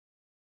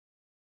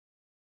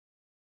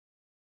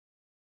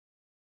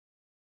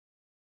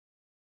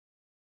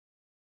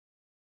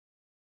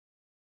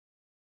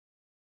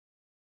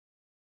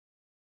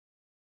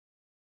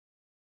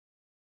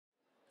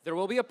There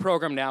will be a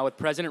program now with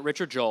President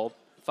Richard Joel,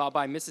 followed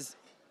by Miss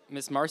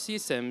Sy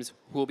Syms,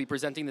 who will be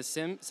presenting the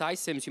Sy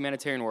Syms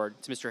Humanitarian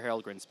Award to Mr.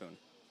 Harold Grinspoon.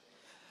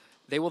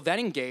 They will then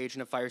engage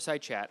in a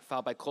fireside chat,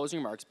 followed by closing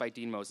remarks by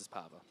Dean Moses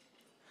Pava.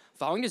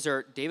 Following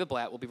dessert, David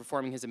Blatt will be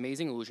performing his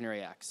amazing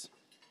illusionary acts.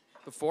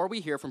 Before we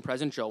hear from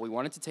President Joel, we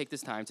wanted to take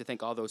this time to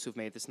thank all those who've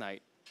made this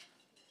night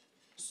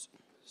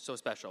so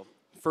special.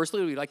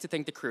 Firstly, we'd like to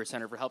thank the Career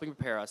Center for helping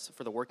prepare us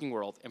for the working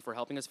world and for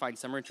helping us find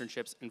summer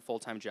internships and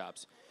full-time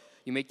jobs.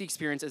 You make the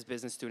experience as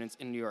business students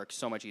in New York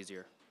so much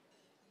easier.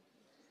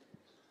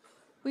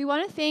 We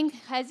want to thank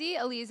Hezi,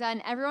 Aliza,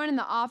 and everyone in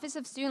the Office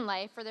of Student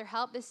Life for their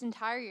help this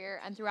entire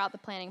year and throughout the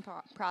planning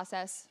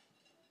process.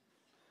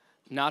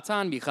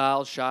 Natan,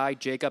 Michal, Shai,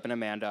 Jacob, and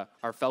Amanda,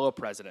 our fellow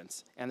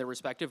presidents, and their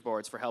respective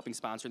boards for helping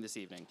sponsor this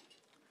evening.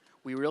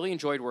 We really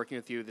enjoyed working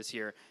with you this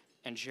year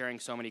and sharing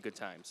so many good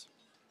times.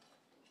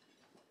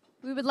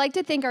 We would like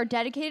to thank our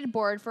dedicated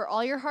board for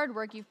all your hard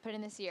work you've put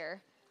in this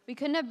year. We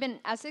couldn't have been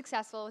as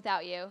successful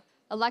without you.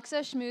 Alexa,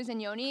 Shmooze,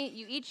 and Yoni,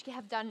 you each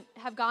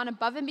have gone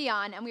above and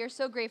beyond, and we are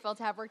so grateful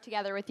to have worked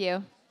together with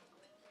you.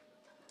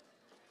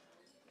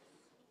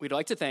 We'd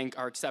like to thank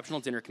our exceptional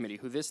dinner committee,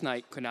 who this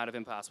night could not have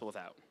been possible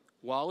without.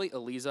 Wally,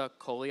 Aliza,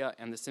 Kolia,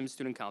 and the Sims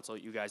Student Council,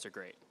 you guys are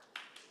great.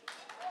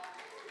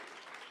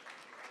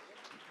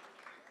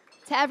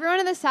 To everyone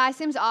in the Sy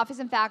Syms office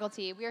and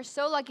faculty, we are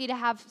so lucky to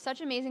have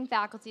such amazing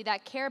faculty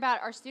that care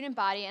about our student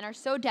body and are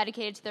so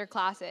dedicated to their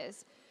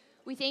classes.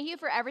 We thank you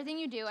for everything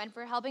you do and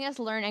for helping us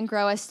learn and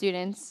grow as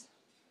students.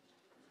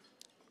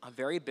 A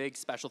very big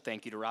special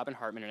thank you to Robin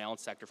Hartman and Alan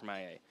Sector from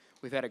IA.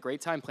 We've had a great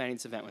time planning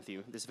this event with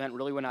you. This event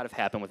really would not have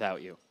happened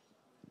without you.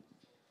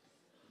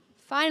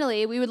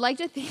 Finally, we would like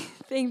to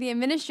thank the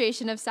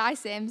administration of Sy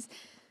Syms.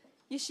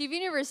 Yeshiva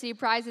University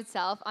prides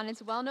itself on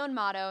its well-known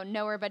motto,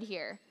 nowhere but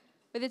here.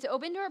 With its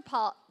open door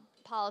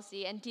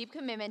policy and deep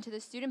commitment to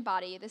the student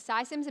body, the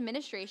Sy Syms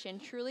administration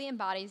truly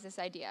embodies this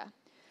idea.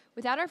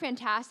 Without our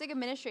fantastic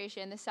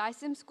administration, the Sy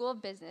Syms School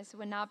of Business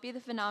would not be the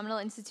phenomenal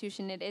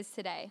institution it is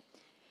today.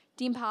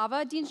 Dean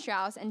Pava, Dean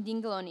Strauss, and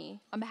Dean Galoni,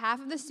 on behalf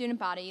of the student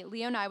body,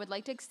 Leo and I would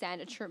like to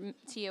extend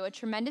to you a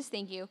tremendous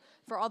thank you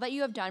for all that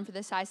you have done for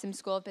the Sy Syms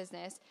School of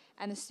Business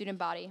and the student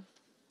body.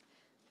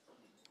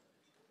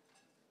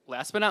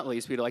 Last but not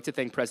least, we'd like to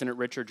thank President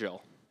Richard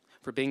Joel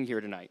for being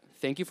here tonight.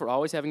 Thank you for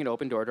always having an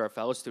open door to our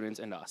fellow students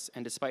and us.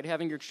 And despite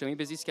having your extremely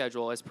busy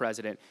schedule as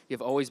president,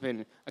 you've always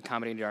been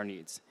accommodating to our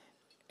needs.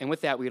 And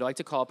with that, we'd like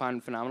to call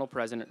upon phenomenal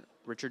President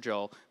Richard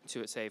Joel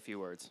to say a few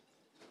words.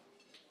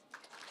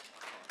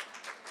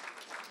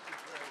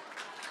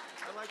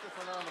 I like the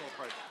phenomenal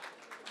part.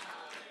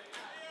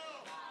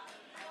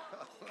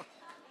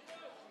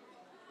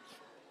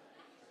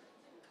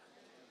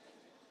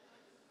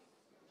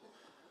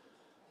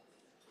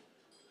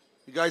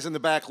 You guys in the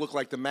back look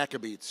like the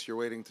Maccabees. You're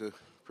waiting to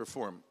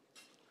perform.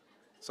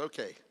 It's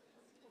okay.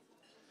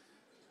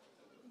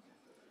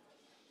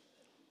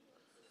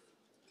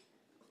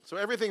 So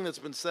everything that's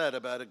been said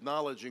about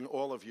acknowledging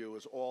all of you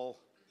is all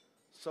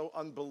so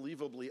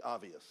unbelievably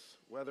obvious,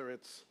 whether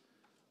it's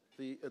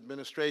the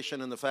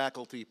administration and the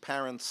faculty,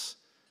 parents,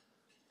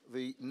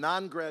 the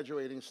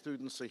non-graduating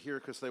students are here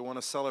because they want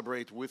to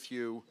celebrate with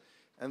you,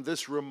 and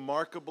this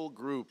remarkable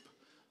group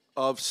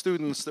of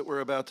students that we're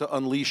about to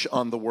unleash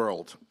on the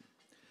world.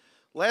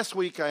 Last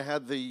week I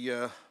had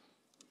the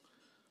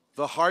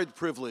hard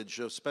privilege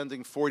of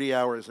spending 40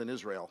 hours in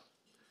Israel,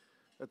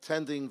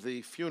 attending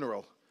the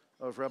funeral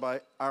of Rabbi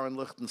Aaron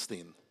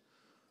Lichtenstein,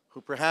 who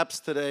perhaps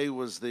today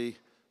was the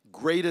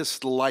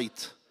greatest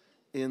light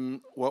in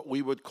what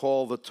we would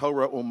call the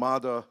Torah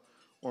Umada,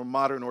 or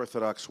modern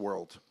Orthodox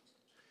world.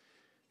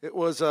 It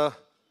was a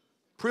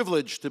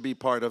privilege to be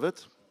part of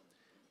it.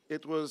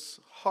 It was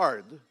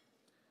hard.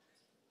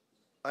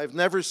 I've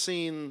never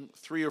seen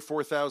 3,000 or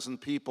 4,000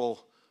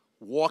 people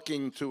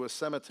walking to a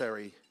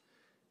cemetery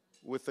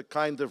with the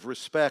kind of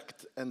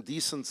respect and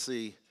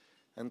decency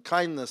and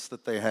kindness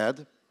that they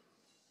had.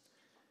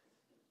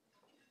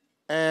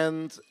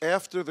 And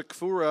after the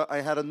Kfura,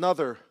 I had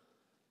another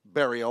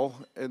burial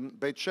in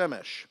Beit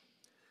Shemesh.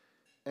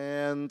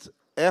 And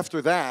after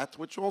that,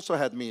 which also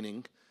had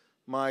meaning,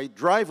 my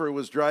driver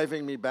was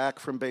driving me back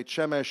from Beit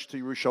Shemesh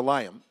to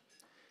Yerushalayim.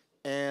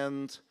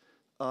 And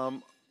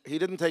he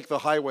didn't take the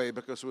highway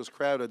because it was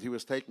crowded. He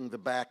was taking the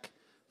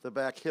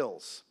back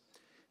hills.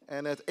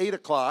 And at 8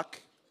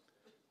 o'clock,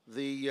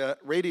 the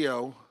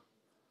radio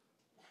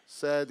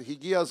said,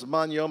 Higia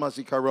Zman Yom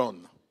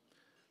HaZikaron.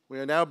 We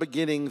are now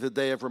beginning the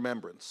Day of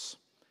Remembrance.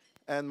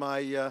 And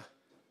my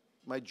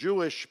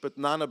Jewish but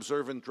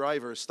non-observant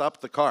driver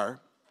stopped the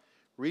car,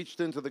 reached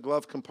into the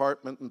glove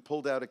compartment and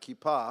pulled out a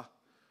kippah,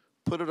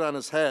 put it on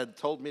his head,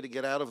 told me to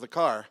get out of the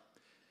car.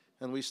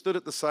 And we stood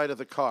at the side of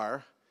the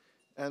car,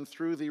 and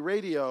through the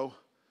radio,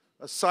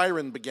 a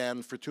siren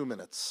began for 2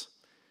 minutes.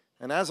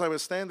 And as I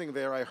was standing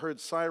there, I heard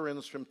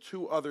sirens from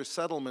 2 other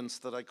settlements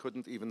that I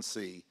couldn't even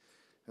see.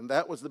 And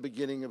that was the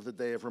beginning of the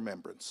Day of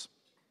Remembrance.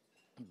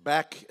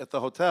 Back at the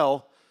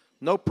hotel,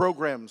 no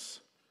programs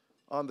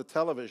on the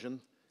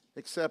television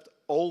except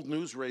old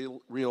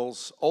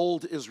newsreels,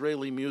 old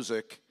Israeli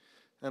music,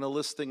 and a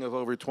listing of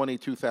over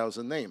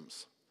 22,000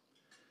 names.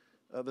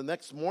 The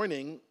next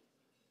morning,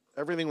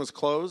 everything was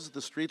closed.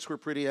 The streets were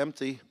pretty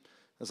empty.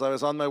 As I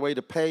was on my way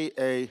to pay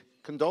a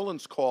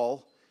condolence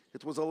call,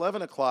 it was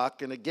 11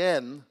 o'clock, and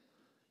again,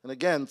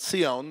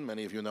 Tzion,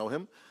 many of you know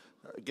him,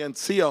 again,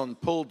 Tzion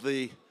pulled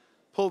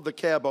the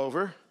cab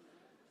over,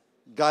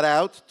 got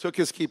out, took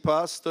his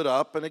kippah, stood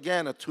up, and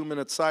again, a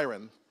 2-minute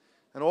siren,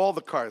 and all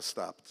the cars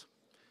stopped.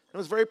 It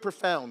was very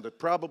profound. It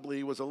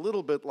probably was a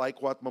little bit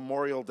like what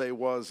Memorial Day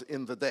was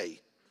in the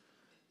day.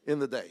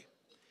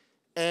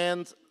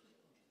 And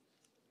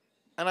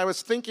I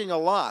was thinking a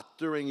lot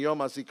during Yom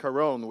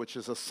HaZikaron, which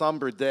is a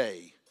somber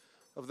day,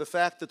 of the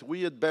fact that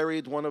we had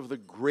buried one of the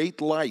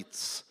great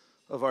lights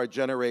of our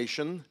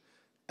generation,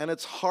 and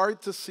it's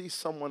hard to see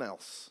someone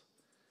else.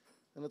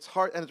 And it's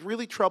hard, and it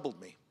really troubled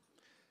me.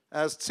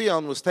 As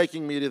Tzion was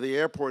taking me to the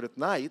airport at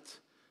night,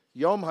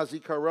 Yom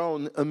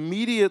HaZikaron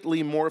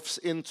immediately morphs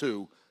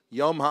into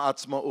Yom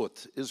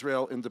HaAtzmaut,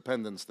 Israel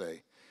Independence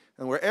Day.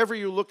 And wherever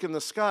you look in the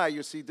sky,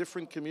 you see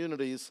different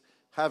communities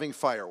having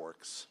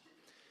fireworks.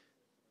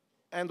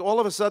 And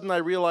all of a sudden, I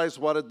realized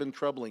what had been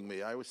troubling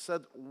me. I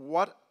said,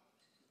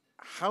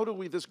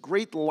 this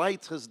great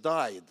light has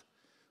died.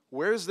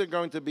 Where is there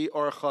going to be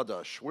Or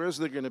Chadash? Where is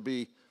there going to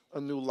be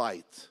a new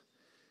light?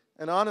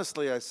 And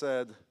honestly, I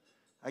said,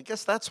 I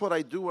guess that's what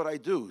I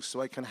do, so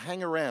I can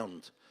hang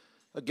around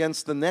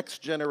against the next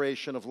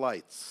generation of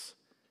lights.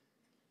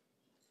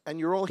 And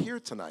you're all here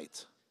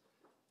tonight.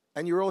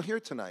 And you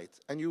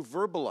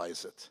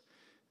verbalize it.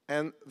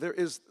 And there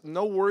is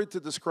no word to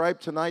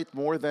describe tonight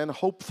more than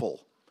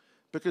hopeful,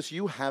 because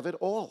you have it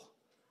all.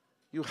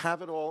 You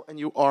have it all, and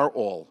you are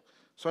all.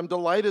 So I'm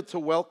delighted to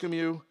welcome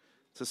you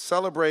to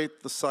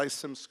celebrate the Sy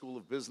Syms School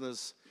of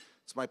Business.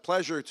 It's my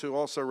pleasure to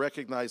also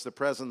recognize the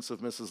presence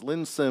of Mrs.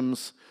 Lynn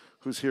Sims,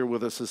 who's here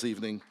with us this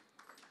evening.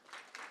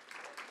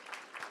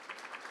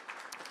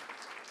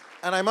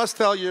 And I must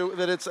tell you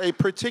that it's a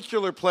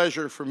particular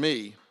pleasure for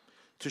me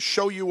to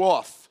show you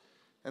off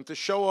and to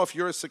show off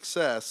your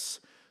success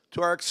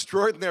to our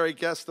extraordinary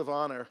guest of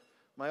honor,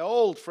 my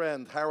old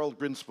friend, Harold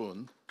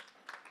Grinspoon,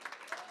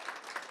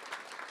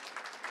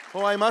 who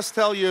I must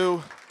tell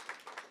you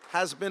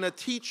has been a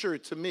teacher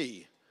to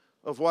me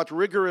of what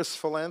rigorous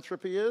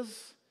philanthropy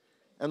is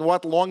and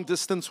what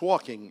long-distance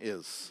walking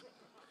is.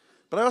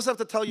 But I also have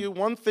to tell you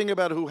one thing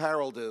about who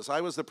Harold is. I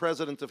was the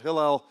president of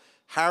Hillel.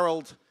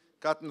 Harold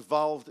got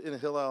involved in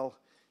Hillel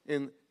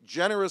in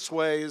generous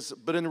ways,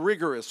 but in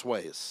rigorous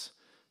ways.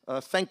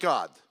 Thank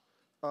God.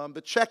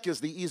 The check is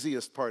the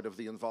easiest part of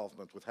the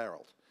involvement with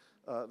Harold.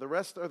 The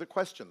rest are the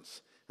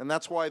questions. And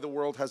that's why the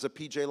world has a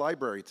PJ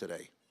library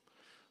today.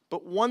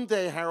 But one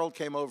day, Harold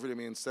came over to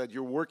me and said,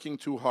 "You're working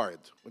too hard,"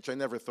 which I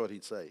never thought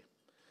he'd say.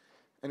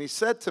 And he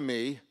said to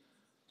me,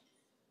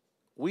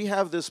 "We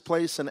have this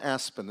place in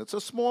Aspen. It's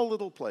a small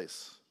little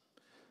place."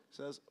 He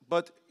says,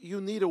 "But you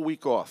need a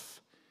week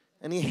off."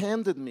 And he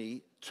handed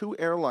me 2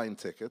 airline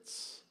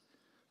tickets,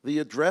 the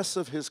address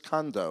of his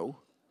condo,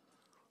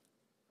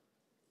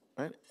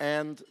 right,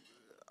 and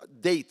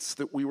dates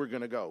that we were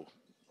going to go.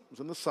 It was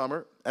in the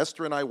summer.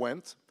 Esther and I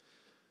went.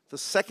 The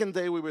second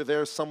day we were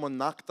there, someone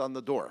knocked on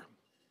the door.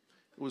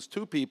 It was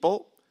 2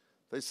 people.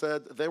 They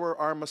said they were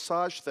our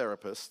massage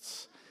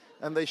therapists,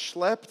 and they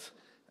schlepped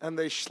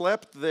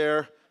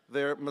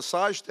their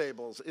massage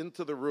tables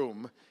into the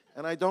room,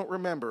 and I don't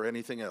remember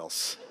anything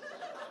else.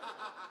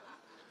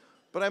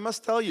 But I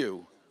must tell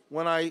you,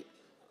 when I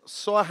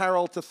saw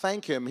Harold to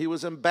thank him, he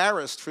was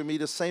embarrassed for me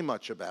to say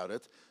much about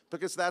it,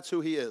 because that's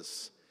who he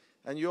is.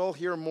 And you'll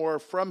hear more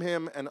from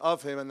him and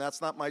of him, and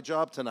that's not my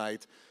job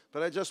tonight.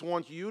 But I just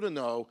want you to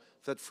know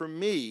that for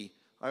me,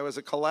 I was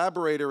a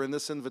collaborator in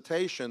this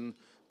invitation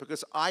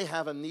because I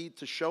have a need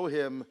to show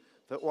him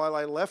that while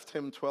I left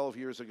him 12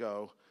 years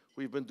ago,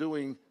 we've been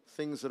doing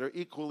things that are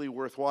equally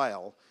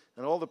worthwhile.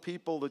 And all the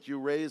people that you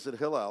raise at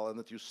Hillel and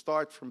that you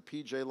start from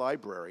PJ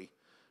Library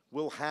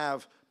will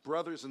have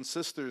brothers and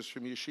sisters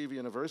from Yeshiva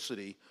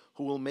University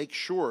who will make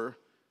sure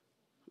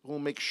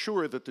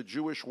that the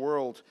Jewish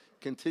world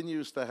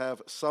continues to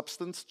have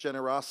substance,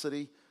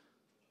 generosity,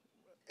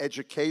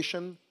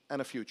 education,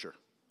 and a future.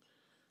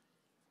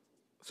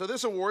 So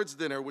this awards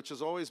dinner, which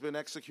has always been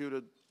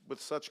executed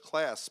with such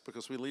class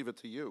because we leave it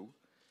to you,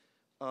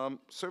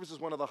 serves as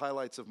one of the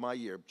highlights of my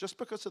year, just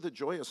because of the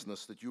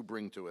joyousness that you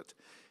bring to it.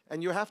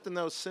 And you have to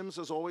know, Sims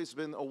has always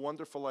been a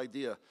wonderful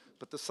idea,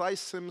 but the Sy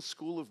Syms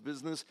School of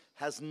Business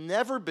has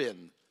never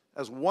been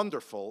as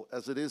wonderful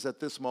as it is at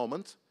this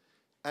moment,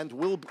 and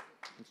will be.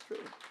 It's true.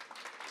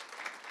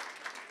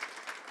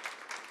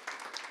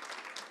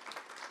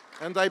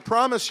 And I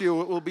promise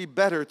you it will be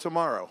better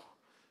tomorrow.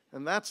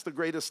 And that's the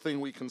greatest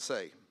thing we can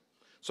say.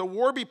 So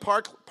Warby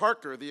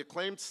Parker, the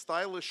acclaimed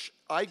stylish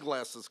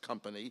eyeglasses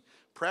company,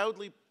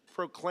 proudly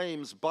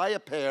proclaims, "Buy a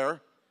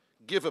pair,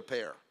 give a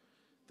pair."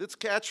 This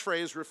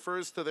catchphrase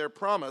refers to their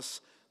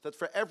promise that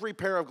for every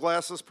pair of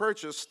glasses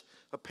purchased,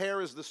 a pair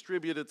is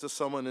distributed to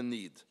someone in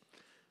need.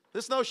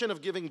 This notion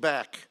of giving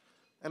back,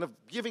 and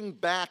of giving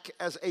back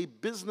as a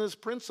business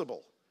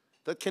principle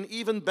that can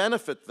even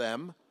benefit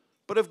them,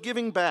 but of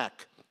giving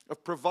back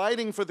of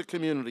providing for the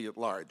community at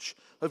large,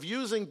 of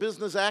using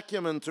business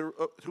acumen to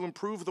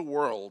improve the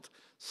world,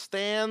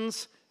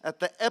 stands at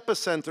the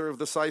epicenter of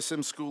the Sy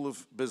Syms School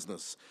of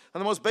Business. On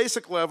the most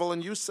basic level,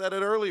 and you said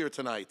it earlier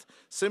tonight,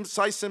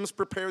 Sy Syms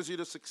prepares you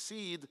to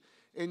succeed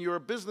in your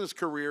business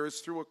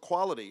careers through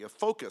a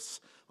focus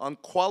on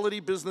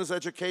quality business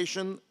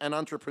education and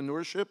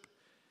entrepreneurship,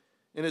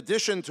 in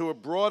addition to a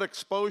broad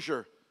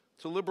exposure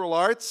to liberal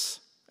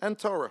arts and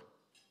Torah.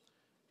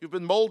 You've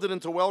been molded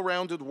into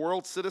well-rounded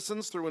world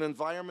citizens through an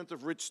environment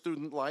of rich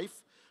student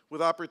life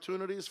with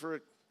opportunities for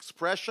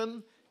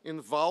expression,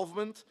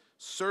 involvement,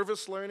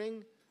 service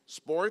learning,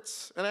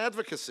 sports, and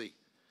advocacy.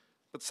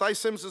 But Sy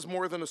Syms is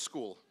more than a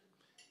school.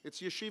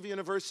 It's Yeshiva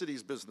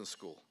University's business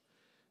school.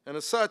 And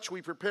as such,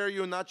 we prepare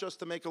you not just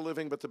to make a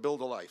living, but to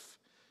build a life.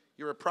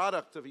 You're a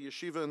product of a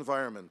yeshiva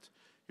environment.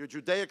 Your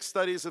Judaic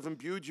studies have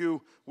imbued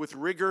you with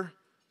rigor,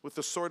 with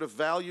the sort of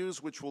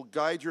values which will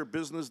guide your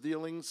business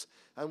dealings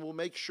and will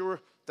make sure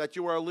that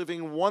you are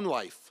living one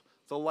life,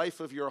 the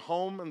life of your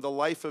home and the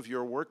life of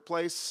your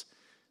workplace,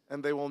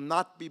 and they will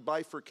not be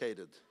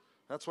bifurcated.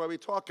 That's why we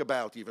talk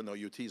about, even though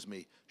you tease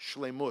me,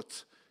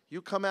 shlemut.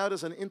 You come out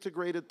as an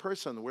integrated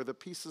person where the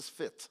pieces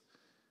fit,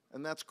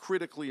 and that's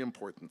critically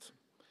important.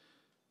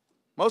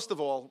 Most of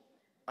all,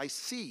 I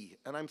see,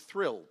 and I'm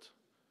thrilled,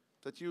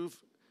 that you've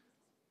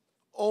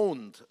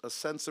owned a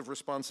sense of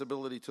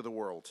responsibility to the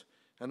world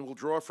and will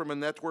draw from a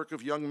network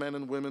of young men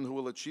and women who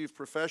will achieve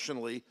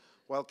professionally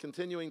while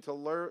continuing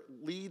to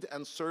lead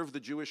and serve the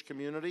Jewish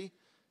community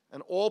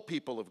and all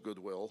people of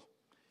goodwill.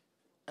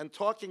 And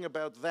talking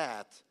about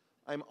that,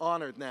 I'm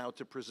honored now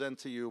to present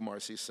to you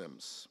Sy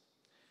Syms.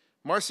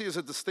 Sy is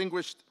a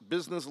distinguished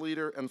business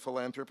leader and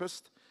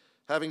philanthropist,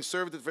 having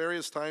served at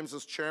various times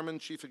as chairman,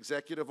 chief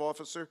executive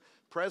officer,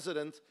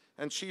 president,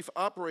 and chief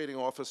operating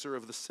officer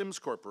of the Syms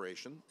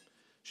Corporation.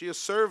 She has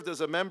served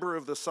as a member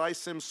of the Sy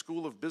Syms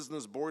School of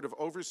Business Board of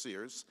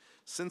Overseers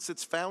since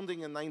its founding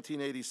in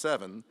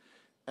 1987,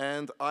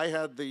 and I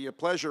had the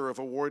pleasure of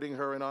awarding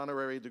her an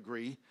honorary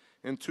degree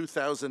in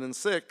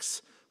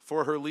 2006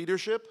 for her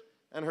leadership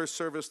and her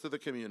service to the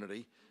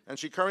community, and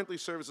she currently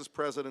serves as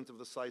president of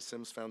the Sy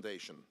Syms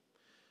Foundation.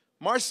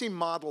 Sy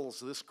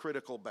models this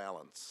critical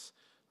balance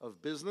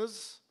of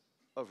business,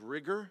 of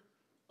rigor,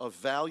 of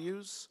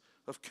values,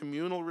 of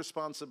communal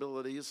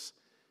responsibilities,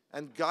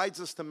 and guides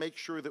us to make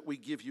sure that we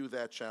give you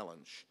that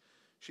challenge.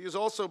 She is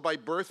also by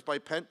birth,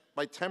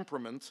 by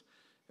temperament,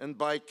 and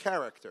by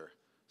character,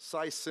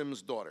 Sy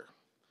Syms' daughter.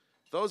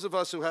 Those of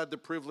us who had the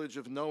privilege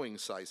of knowing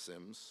Sy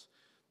Syms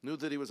knew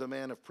that he was a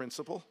man of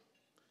principle,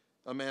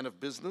 a man of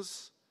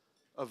business,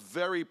 a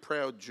very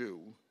proud Jew,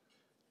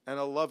 and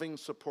a loving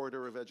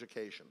supporter of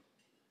education,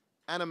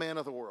 and a man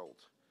of the world.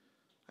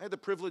 I had the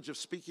privilege of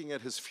speaking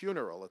at his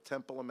funeral at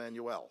Temple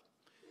Emmanuel.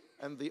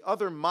 And the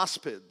other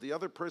maspid, the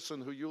other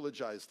person who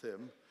eulogized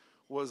him,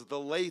 was the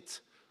late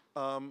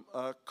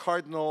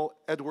Cardinal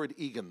Edward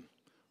Egan,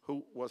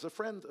 who was a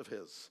friend of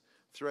his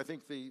through, I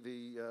think,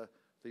 the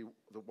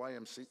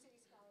YMC,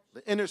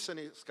 the Inner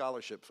City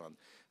Scholarship Fund.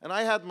 And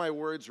I had my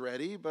words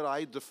ready, but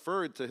I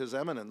deferred to His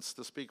Eminence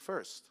to speak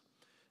first.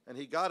 And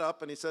he got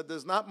up and he said,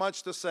 "There's not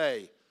much to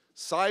say.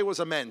 Sy was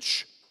a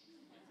mensch."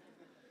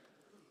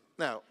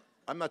 Now,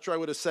 I'm not sure I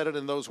would have said it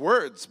in those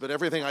words, but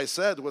everything I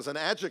said was an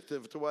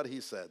adjective to what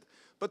he said.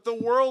 But the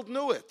world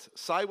knew it.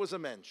 Sy was a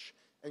mensch.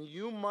 And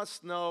you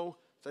must know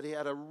that he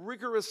had a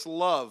rigorous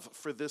love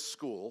for this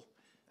school,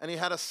 and he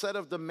had a set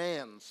of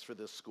demands for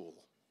this school.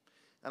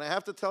 And I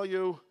have to tell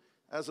you,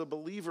 as a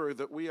believer,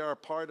 that we are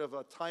part of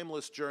a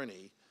timeless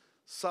journey.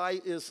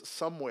 Sy is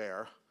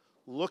somewhere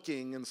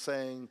looking and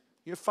saying,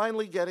 "You're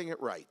finally getting it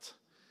right."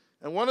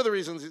 And one of the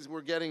reasons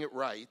we're getting it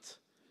right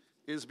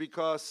is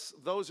because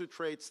those are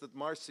traits that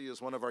Sy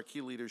as one of our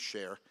key leaders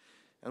share.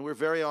 And we're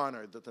very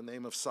honored that the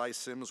name of Sy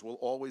Syms will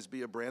always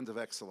be a brand of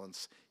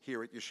excellence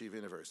here at Yeshiva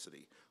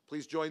University.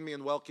 Please join me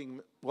in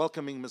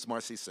welcoming Ms.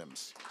 Sy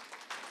Syms.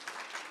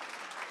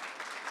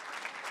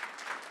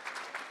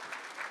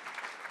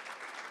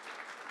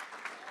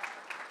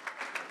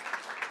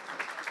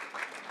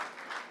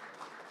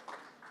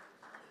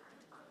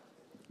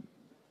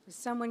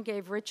 Someone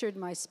gave Richard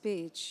my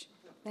speech.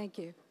 Thank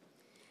you.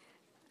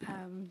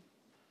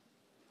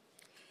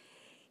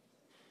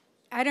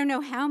 I don't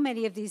know how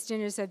many of these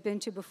dinners I've been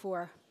to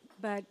before,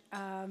 but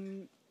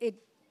it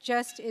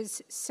just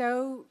is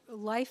so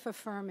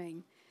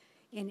life-affirming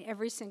in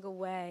every single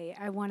way.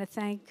 I want to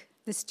thank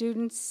the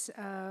students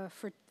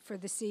for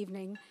this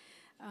evening.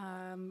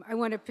 I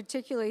want to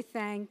particularly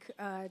thank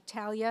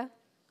Talia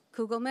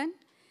Kugelman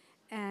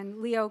and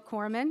Leo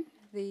Corman,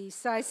 the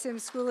Sy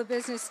Syms School of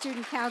Business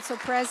Student Council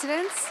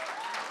presidents.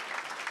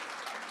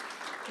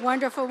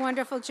 Wonderful,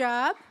 wonderful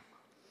job.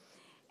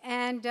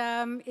 And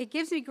it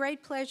gives me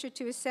great pleasure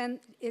to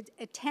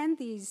attend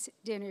these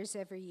dinners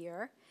every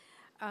year.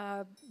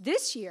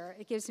 This year,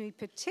 it gives me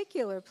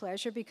particular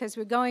pleasure because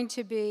we're going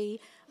to be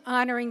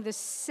honoring the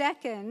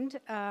second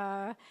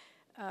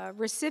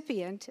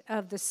recipient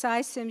of the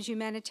Sy Syms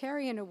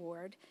Humanitarian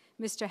Award,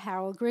 Mr.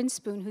 Harold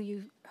Grinspoon, who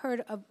you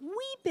heard a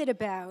wee bit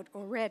about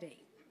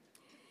already.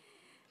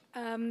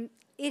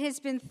 It has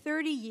been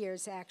 30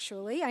 years,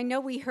 actually. I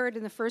know we heard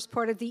in the first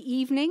part of the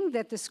evening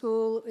that the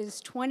school is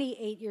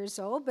 28 years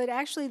old, but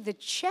actually the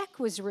check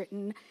was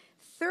written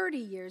 30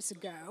 years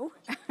ago.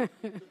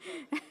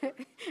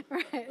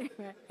 Right.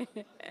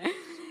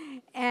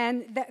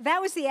 And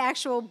that was the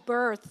actual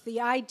birth,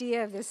 the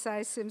idea of the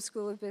Sy Syms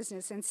School of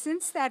Business. And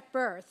since that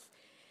birth,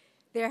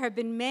 there have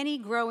been many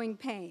growing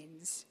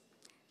pains.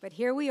 But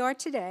here we are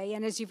today,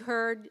 and as you've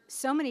heard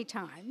so many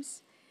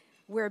times,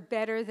 we're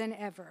better than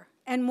ever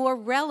and more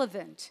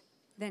relevant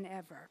than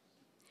ever.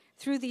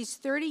 Through these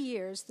 30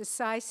 years, the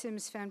Sy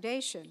Syms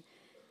Foundation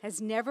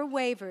has never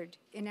wavered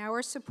in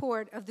our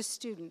support of the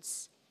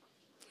students.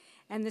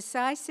 And the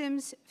Sy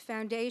Syms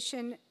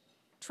Foundation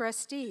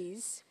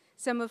trustees,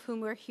 some of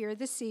whom are here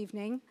this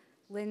evening,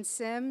 Lynn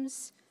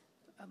Sims,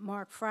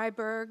 Mark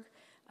Freiberg,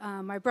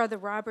 my brother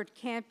Robert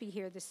can't be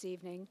here this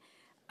evening,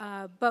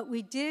 but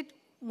we did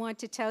want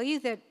to tell you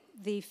that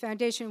the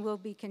foundation will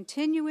be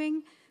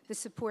continuing the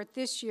support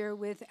this year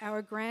with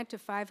our grant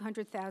of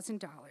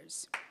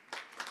 $500,000.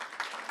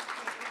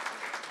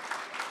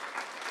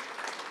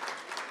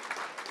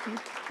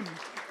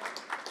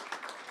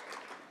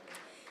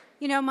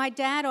 You know, my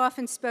dad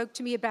often spoke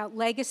to me about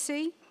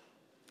legacy.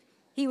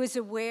 He was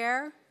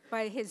aware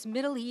by his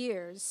middle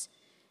years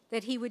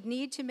that he would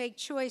need to make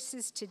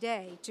choices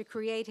today to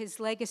create his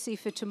legacy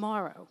for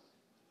tomorrow.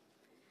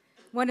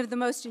 One of the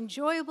most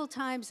enjoyable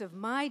times of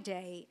my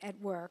day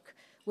at work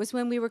was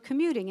when we were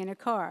commuting in a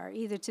car,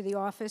 either to the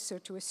office or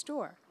to a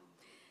store.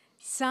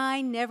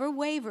 Sy never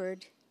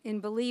wavered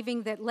in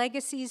believing that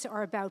legacies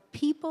are about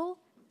people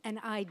and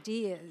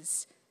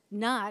ideas,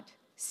 not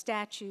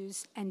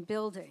statues and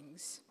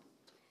buildings.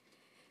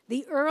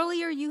 The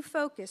earlier you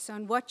focus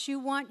on what you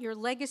want your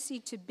legacy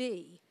to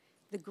be,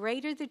 the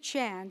greater the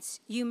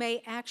chance you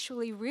may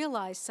actually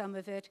realize some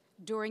of it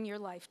during your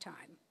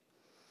lifetime.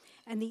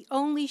 And the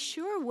only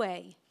sure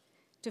way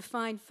to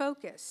find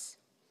focus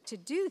to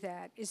do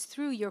that is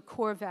through your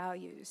core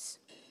values.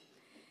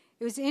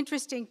 It was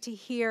interesting to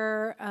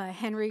hear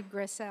Henry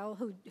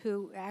Gressel,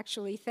 who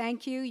actually,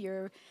 thank you,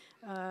 you're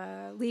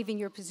leaving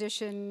your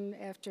position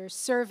after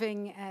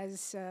serving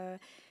as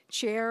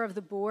chair of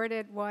the board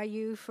at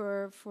YU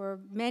for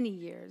many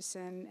years,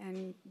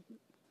 and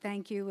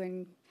thank you,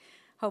 and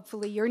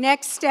hopefully your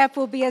next step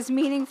will be as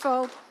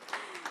meaningful.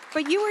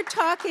 But you were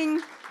talking,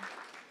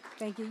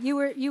 thank you,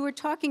 you were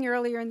talking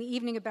earlier in the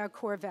evening about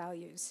core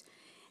values.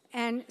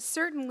 And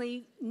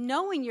certainly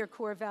knowing your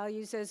core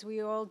values, as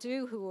we all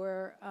do who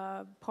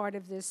are part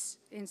of this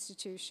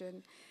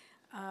institution,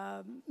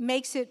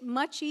 makes it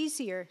much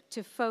easier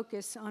to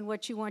focus on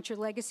what you want your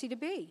legacy to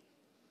be.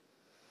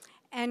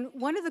 And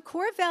one of the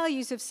core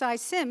values of Sy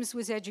Syms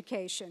was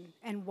education.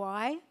 And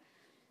why?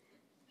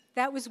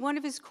 That was one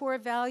of his core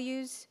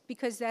values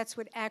because that's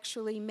what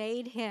actually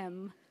made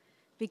him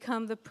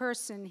become the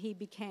person he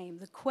became.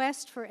 The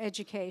quest for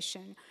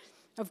education,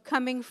 of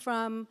coming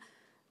from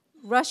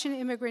Russian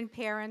immigrant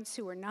parents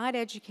who were not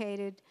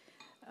educated,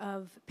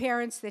 of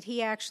parents that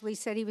he actually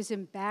said he was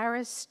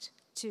embarrassed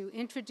to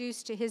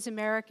introduce to his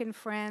American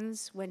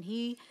friends when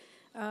he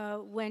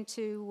went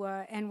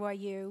to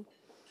NYU.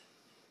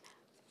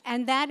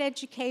 And that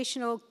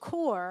educational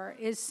core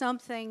is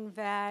something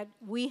that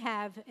we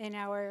have in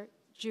our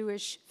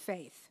Jewish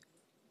faith.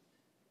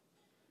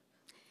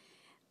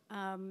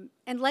 And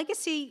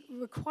legacy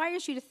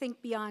requires you to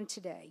think beyond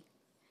today,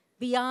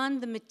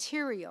 beyond the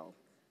material.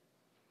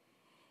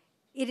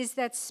 It is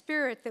that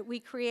spirit that we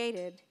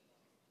created,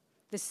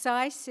 the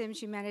Sy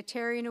Syms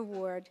Humanitarian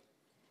Award.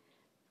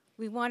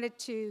 We wanted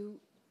to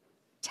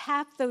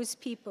tap those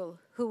people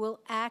who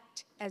will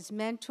act as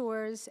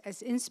mentors,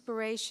 as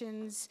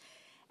inspirations,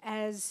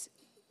 as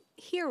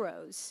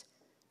heroes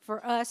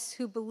for us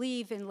who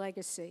believe in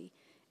legacy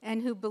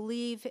and who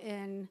believe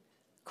in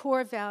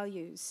core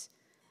values,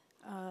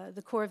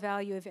 the core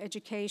value of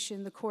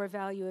education, the core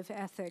value of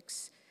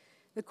ethics,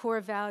 the core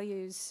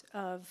values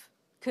of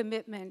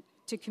commitment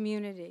to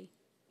community.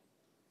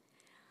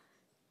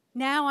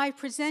 Now I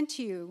present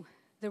to you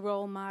the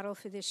role model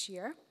for this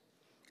year,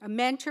 a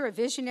mentor, a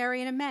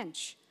visionary, and a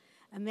mensch,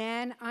 a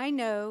man I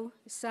know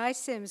Sy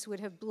Syms would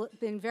have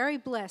been very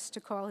blessed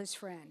to call his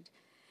friend,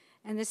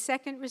 and the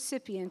second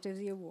recipient of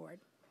the award,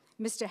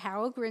 Mr.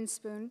 Harold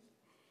Grinspoon.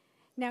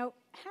 Now,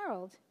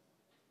 Harold,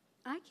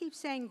 I keep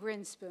saying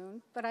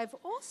Grinspoon, but I've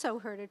also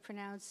heard it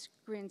pronounced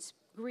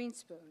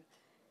Greenspoon.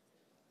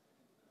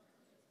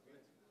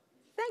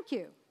 Thank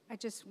you. I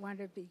just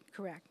wanted to be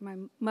correct. My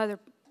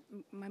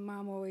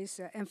mom always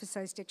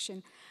emphasized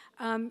diction.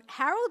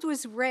 Harold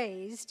was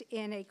raised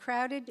in a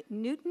crowded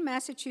Newton,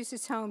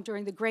 Massachusetts home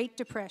during the Great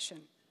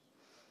Depression.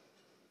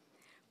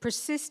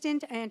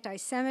 Persistent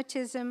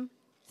anti-Semitism,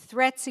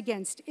 threats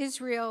against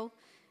Israel,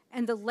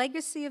 and the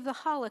legacy of the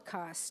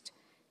Holocaust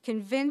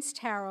convinced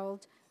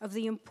Harold of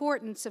the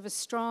importance of a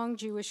strong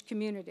Jewish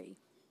community.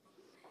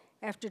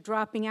 After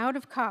dropping out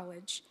of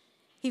college,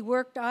 he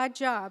worked odd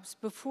jobs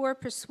before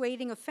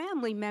persuading a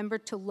family member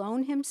to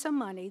loan him some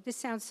money. This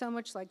sounds so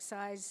much like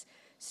Sy's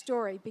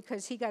story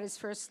because he got his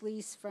first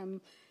lease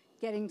from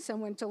getting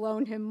someone to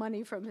loan him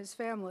money from his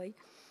family.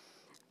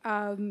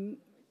 to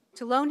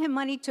loan him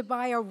money to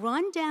buy a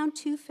rundown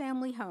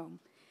two-family home.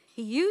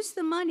 He used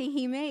the money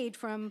he made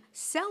from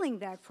selling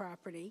that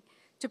property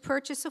to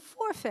purchase a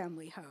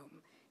four-family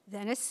home,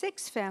 then a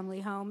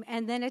six-family home,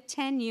 and then a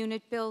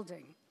 10-unit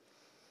building.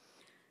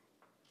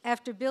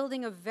 After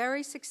building a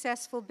very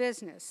successful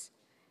business,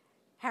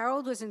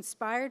 Harold was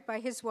inspired by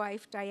his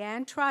wife,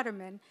 Diane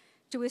Trotterman,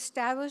 to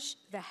establish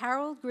the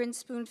Harold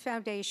Grinspoon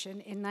Foundation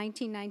in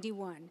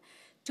 1991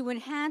 to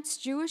enhance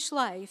Jewish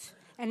life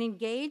and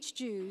engage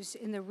Jews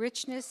in the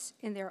richness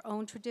in their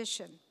own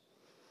tradition.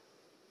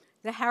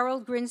 The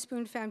Harold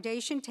Grinspoon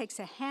Foundation takes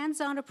a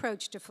hands-on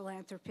approach to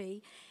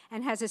philanthropy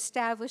and has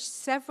established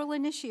several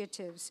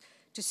initiatives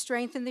to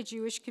strengthen the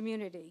Jewish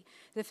community.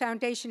 The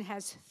foundation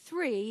has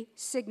 3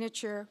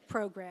 signature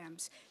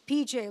programs: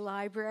 PJ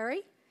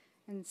Library,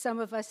 and some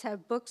of us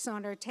have books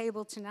on our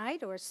table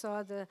tonight or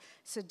saw the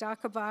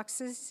tzedakah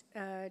boxes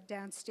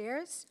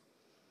downstairs,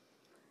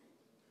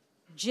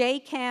 J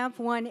Camp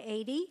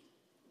 180,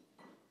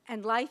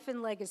 and Life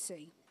and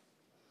Legacy.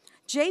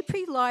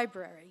 JP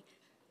Library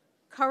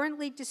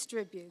currently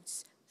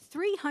distributes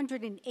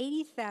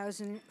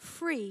 380,000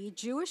 free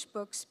Jewish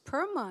books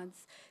per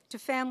month to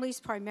families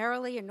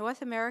primarily in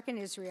North America and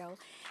Israel,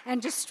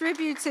 and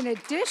distributes an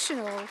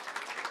additional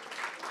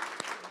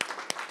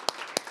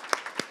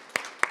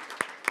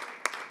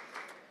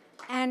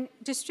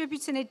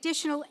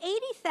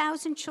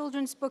 80,000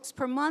 children's books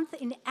per month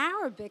in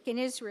Arabic in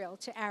Israel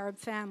to Arab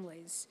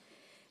families.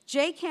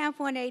 J Camp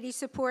 180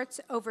 supports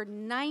over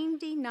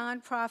 90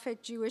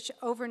 nonprofit Jewish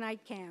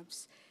overnight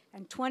camps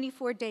and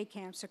 24 day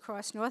camps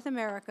across North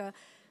America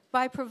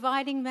by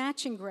providing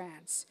matching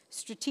grants,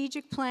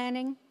 strategic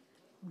planning,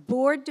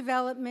 board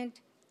development,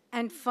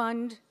 and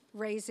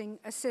fundraising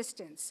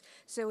assistance.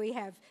 So we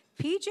have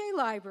PJ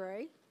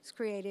Library, it's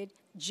created,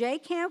 J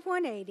Camp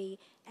 180,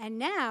 and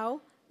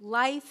now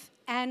Life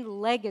and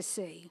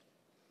Legacy.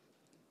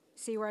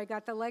 See where I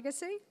got the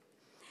legacy?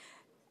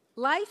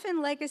 Life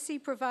and Legacy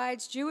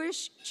provides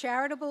Jewish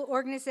charitable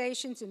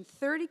organizations in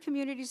 30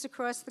 communities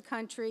across the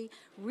country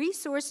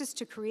resources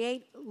to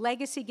create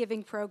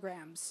legacy-giving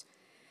programs.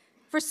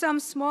 For some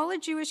smaller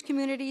Jewish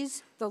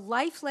communities, the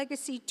life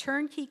legacy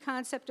turnkey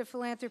concept of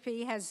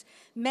philanthropy has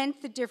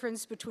meant the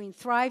difference between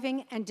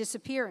thriving and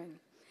disappearing.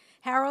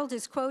 Harold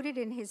is quoted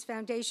in his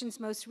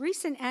foundation's most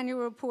recent annual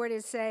report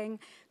as saying,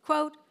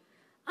 quote,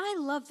 "I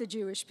love the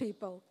Jewish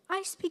people.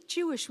 I speak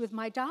Jewish with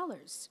my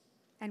dollars,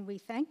 and we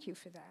thank you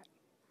for that."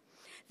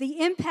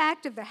 The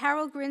impact of the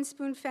Harold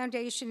Grinspoon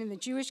Foundation in the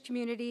Jewish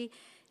community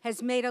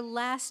has made a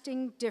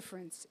lasting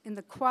difference in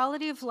the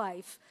quality of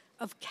life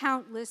of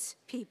countless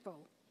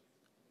people.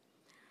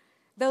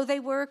 Though they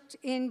worked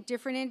in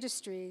different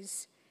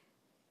industries,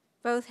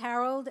 both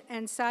Harold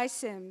and Sy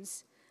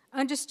Syms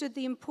understood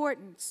the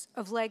importance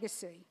of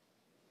legacy.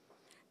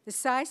 The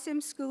Sy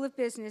Syms School of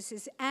Business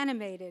is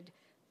animated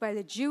by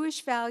the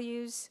Jewish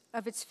values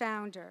of its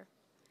founder.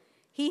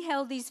 He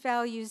held these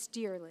values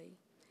dearly,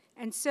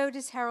 and so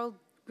does Harold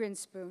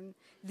Grinspoon,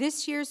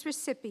 this year's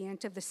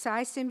recipient of the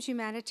Sy Syms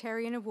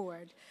Humanitarian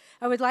Award.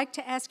 I would like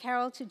to ask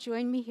Harold to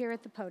join me here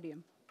at the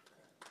podium.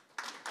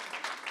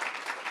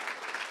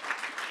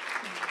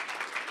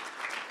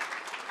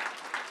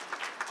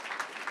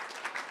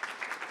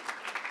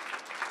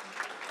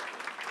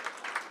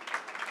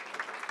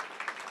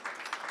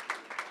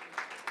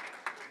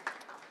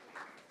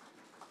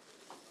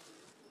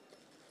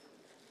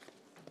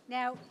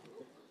 Now,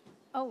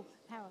 oh,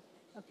 Harold,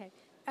 okay.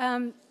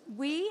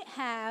 We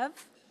have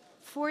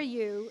for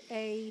you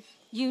a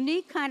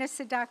unique kind of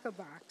tzedakah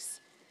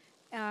box.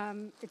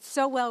 It's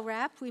so well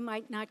wrapped, we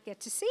might not get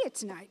to see it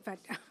tonight, but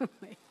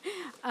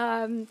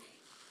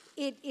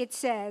it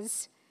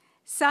says,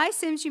 Sy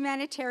Syms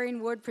Humanitarian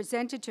Award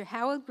presented to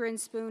Harold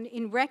Grinspoon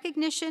in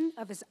recognition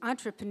of his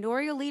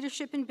entrepreneurial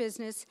leadership in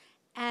business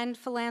and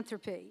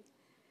philanthropy.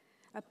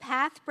 A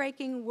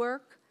path-breaking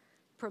work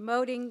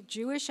promoting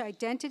Jewish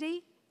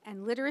identity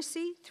and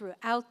literacy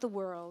throughout the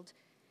world,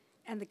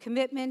 and the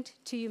commitment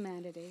to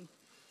humanity.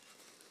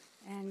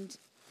 And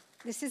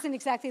this isn't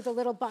exactly the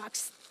little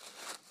box,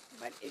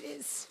 but it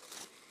is.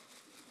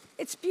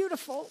 It's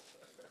beautiful.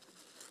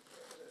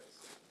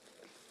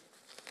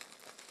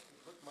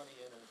 Put money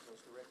in and it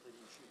goes directly to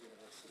Yeshiva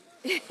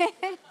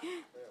University.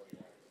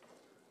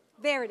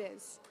 There it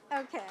is.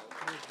 Okay.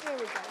 There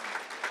we go.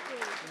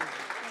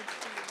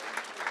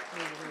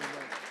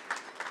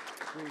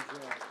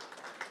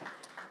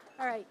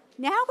 All right.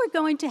 Now we're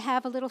going to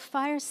have a little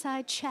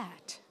fireside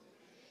chat.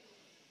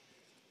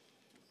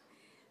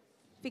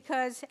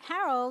 Because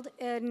Harold,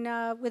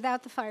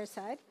 without the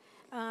fireside,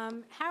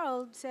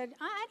 Harold said,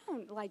 I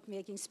don't like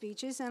making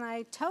speeches, and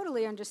I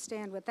totally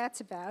understand what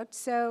that's about.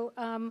 So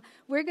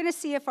we're going to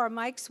see if our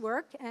mics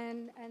work.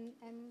 And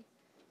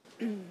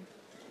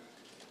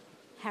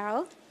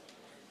Harold,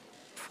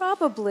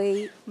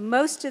 probably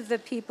most of the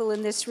people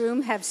in this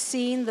room have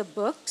seen the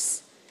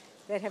books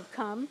that have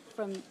come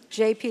from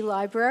JP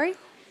Library,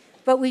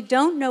 but we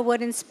don't know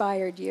what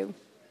inspired you.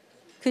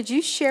 Could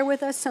you share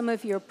with us some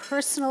of your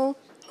personal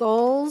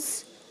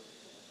goals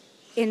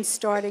in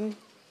starting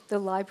the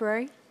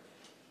library?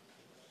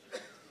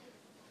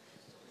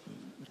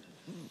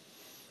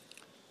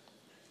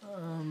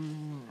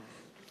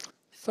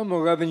 Some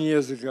 11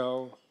 years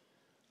ago,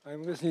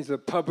 I'm listening to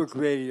public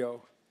radio.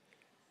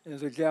 And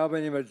there's a gal by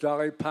the name of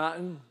Dolly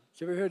Parton.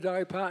 Did you ever hear of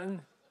Dolly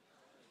Parton?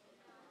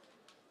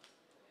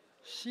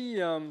 She's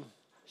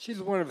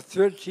one of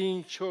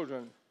 13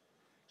 children,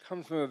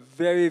 comes from a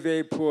very,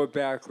 very poor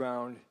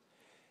background.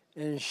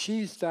 And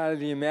she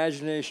started the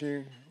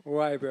Imagination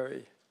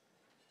Library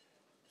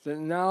that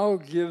now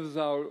gives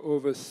out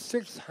over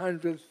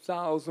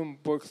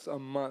 600,000 books a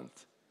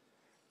month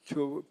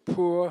to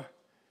poor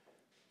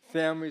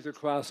families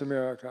across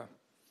America.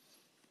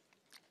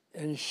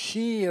 And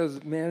she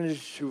has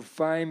managed to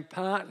find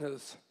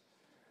partners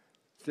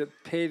that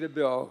pay the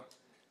bill.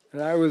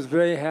 And I was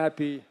very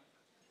happy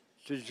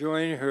to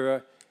join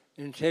her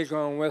and take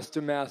on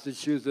Western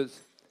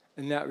Massachusetts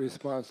in that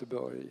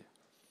responsibility.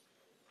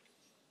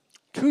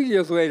 2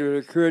 years later, it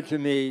occurred to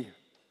me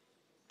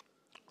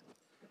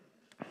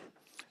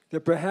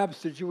that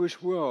perhaps the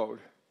Jewish world,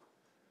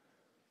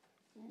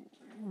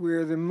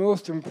 where the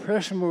most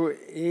impressionable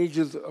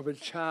ages of a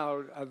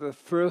child are the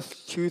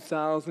first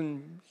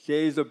 2,000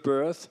 days of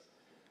birth,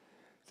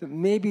 that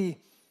maybe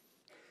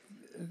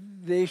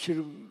they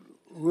should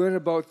learn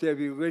about their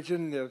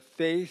religion, their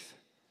faith.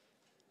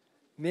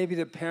 Maybe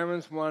the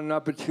parents want an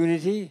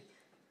opportunity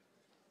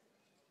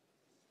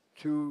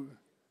to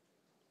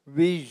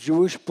read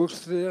Jewish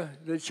books to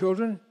their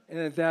children. And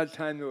at that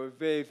time, there were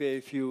very,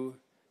 very few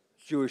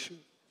Jewish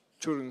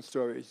children's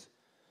stories.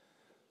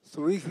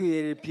 So we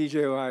created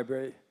PJ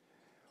Library.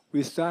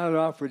 We started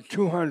off with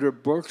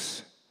 200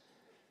 books,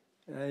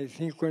 and I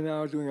think we're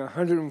now doing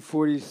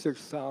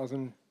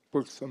 146,000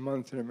 books a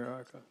month in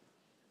America.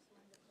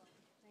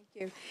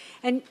 Thank you.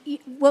 And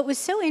what was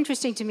so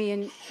interesting to me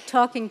in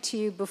talking to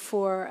you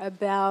before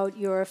about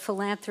your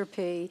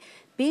philanthropy,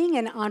 being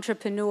an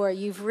entrepreneur,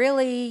 you've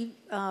really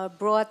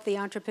brought the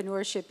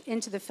entrepreneurship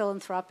into the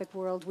philanthropic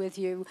world with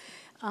you,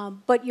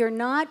 but you're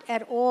not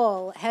at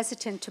all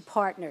hesitant to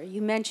partner.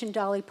 You mentioned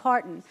Dolly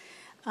Parton.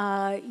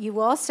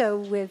 You also,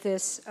 with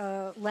this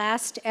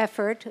last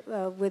effort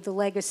with the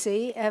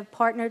Legacy, have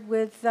partnered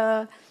with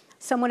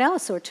someone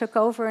else or took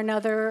over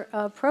another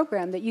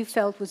program that you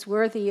felt was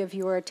worthy of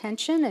your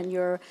attention and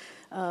your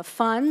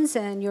funds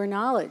and your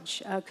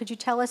knowledge. Could you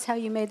tell us how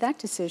you made that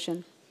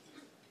decision?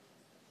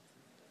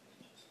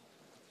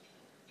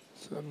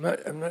 So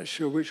I'm not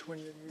sure which one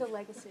you need. The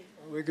Legacy.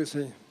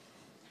 Legacy.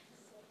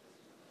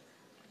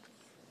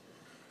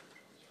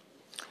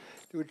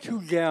 There were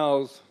two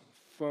gals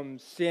from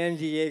San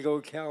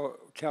Diego,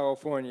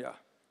 California.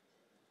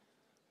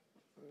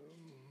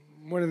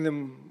 One of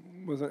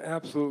them was an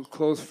absolute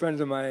close friend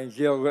of mine,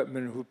 Gail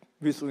Lippman, who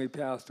recently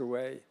passed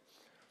away.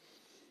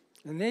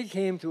 And they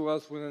came to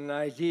us with an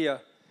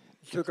idea.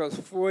 It took us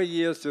 4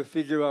 years to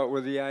figure out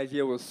whether the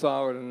idea was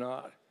solid or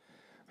not.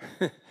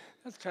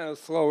 That's kind of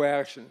slow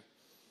action.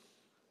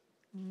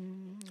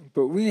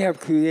 But we have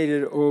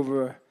created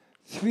over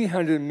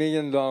 $300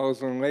 million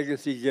in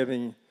legacy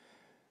giving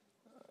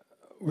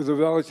with a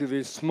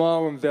relatively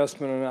small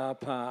investment on our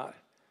part.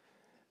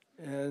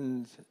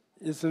 And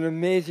it's an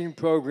amazing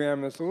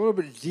program. It's a little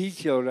bit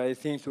detailed, I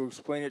think, to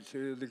explain it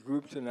to the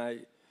group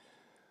tonight.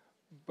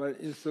 But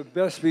it's the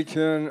best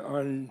return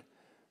on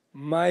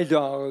my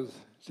dollars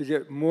to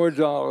get more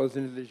dollars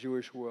into the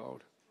Jewish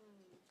world.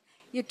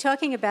 You're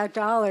talking about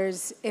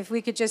dollars. If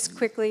we could just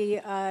quickly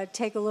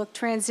take a look,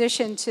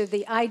 transition to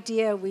the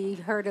idea. We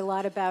heard a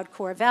lot about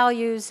core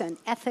values and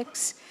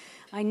ethics.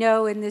 I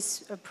know in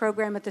this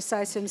program at the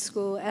Sy Syms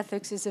School,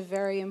 ethics is a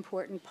very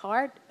important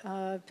part,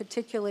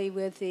 particularly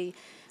with the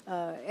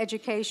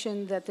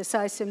education that the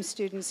Sy Syms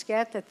students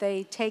get, that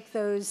they take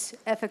those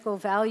ethical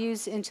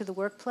values into the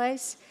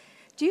workplace.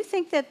 Do you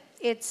think that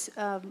it's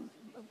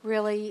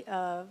really,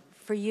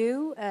 for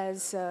you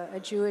as a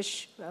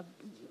Jewish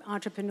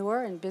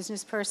entrepreneur and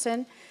business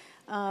person,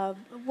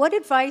 what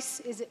advice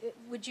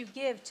would you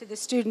give to the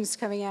students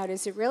coming out?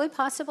 Is it really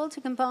possible to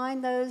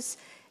combine those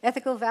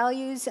ethical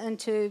values and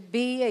to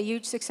be a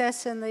huge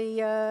success in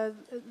the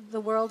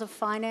world of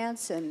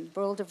finance and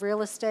world of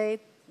real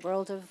estate,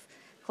 world of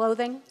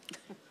clothing?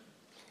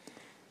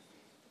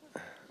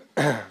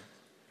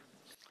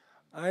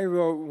 I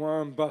wrote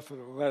Warren Buffett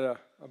a letter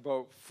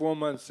about 4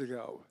 months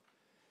ago.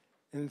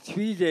 And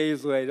 3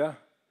 days later,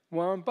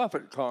 Warren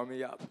Buffett called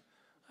me up.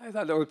 I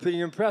thought that was pretty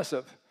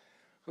impressive,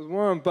 because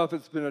Warren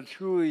Buffett's been a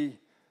truly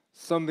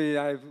somebody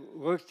I've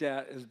looked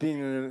at as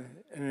being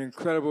an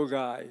incredible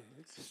guy,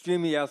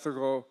 extremely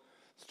ethical,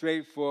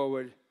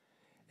 straightforward,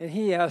 and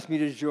he asked me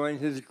to join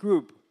his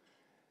group.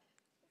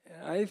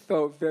 And I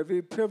felt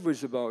very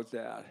privileged about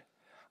that.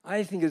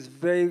 I think it's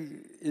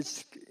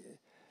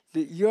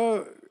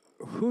that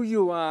who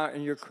you are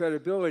and your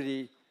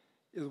credibility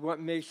is what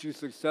makes you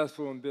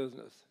successful in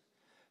business.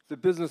 The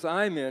business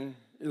I'm in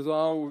is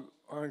all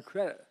on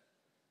credit.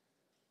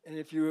 And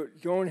if you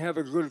don't have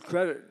a good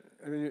credit,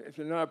 I mean, if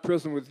you're not a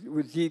person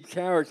with deep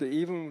character,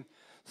 even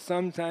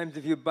sometimes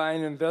if you buy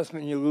an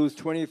investment and you lose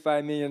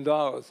 $25 million,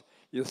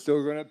 you're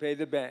still going to pay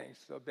the banks.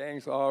 So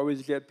banks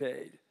always get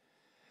paid.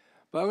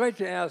 But I'd like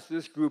to ask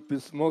this group,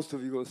 as most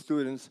of you are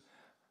students,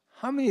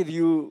 how many of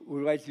you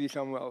would like to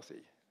become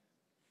wealthy?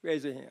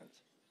 Raise your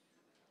hands.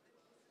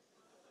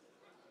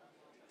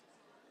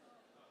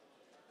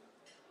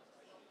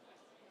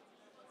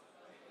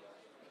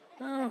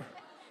 Oh.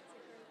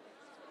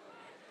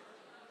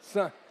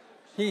 So,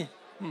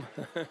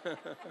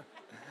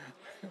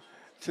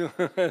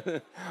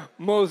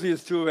 Mosey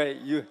is too late.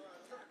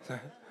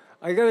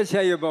 I got to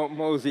tell you about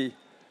Mosey.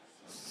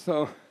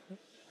 So,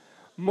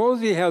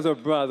 Mosey has a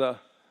brother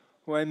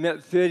who I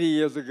met 30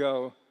 years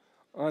ago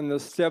on the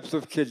steps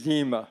of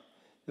Kadima.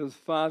 His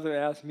father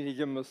asked me to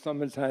give him a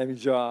summertime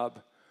job.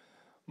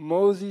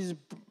 Mosey's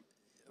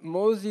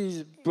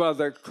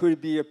brother could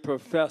be a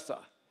professor.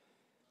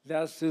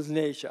 That's his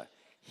nature.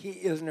 He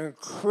is an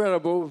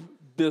incredible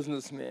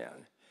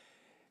businessman.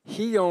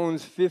 He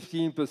owns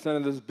 15%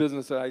 of this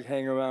business that I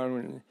hang around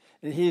with,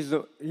 and he's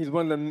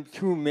one of the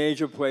two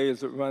major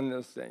players that run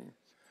this thing.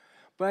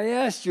 But I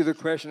asked you the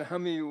question, how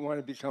many of you want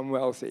to become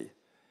wealthy?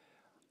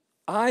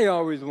 I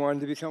always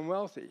wanted to become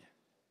wealthy.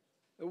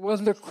 It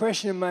wasn't a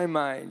question in my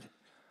mind.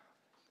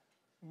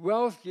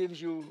 Wealth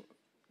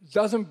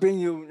doesn't bring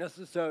you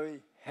necessarily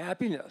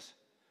happiness,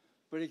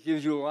 but it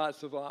gives you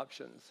lots of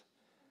options.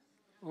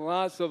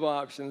 Lots of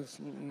options.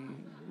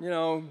 You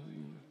know,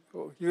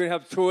 you can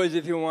have toys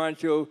if you want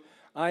to.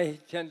 I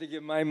tend to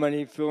give my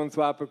money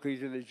philanthropically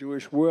to the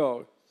Jewish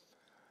world.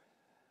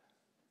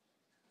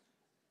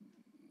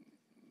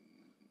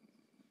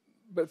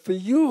 But for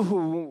you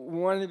who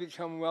want to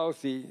become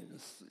wealthy,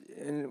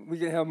 and we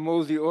can have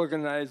Mosey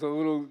organize a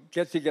little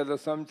get-together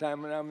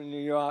sometime when I'm in New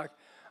York,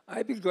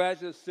 I'd be glad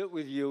to sit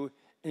with you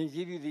and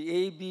give you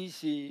the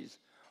ABCs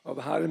of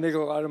how to make a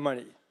lot of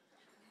money.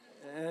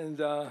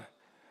 And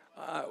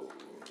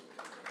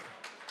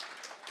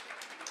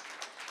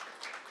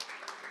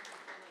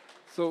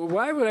so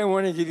why would I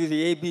want to give you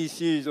the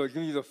ABCs or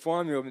give you the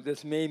formula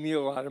that's made me a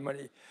lot of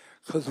money?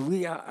 Because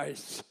we are a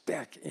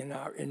speck in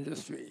our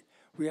industry.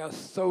 We are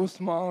so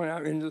small in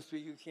our industry,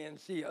 you can't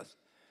see us.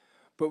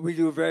 But we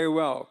do very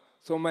well.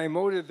 So my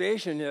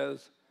motivation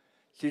is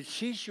to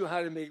teach you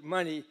how to make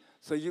money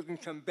so you can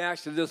come back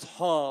to this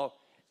hall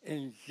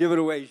and give it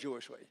away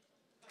Jewishly.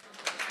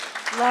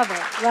 Love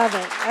it, love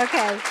it.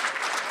 Okay.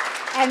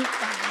 And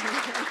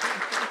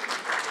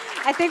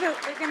I think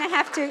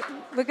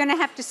we're going to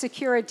have to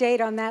secure a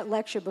date on that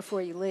lecture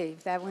before you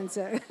leave. That one's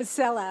a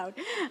sellout.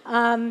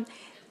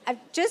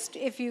 Just,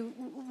 if you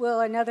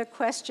will, another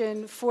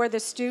question for the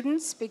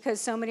students,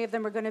 because so many of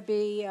them are going to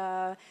be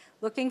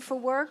looking for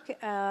work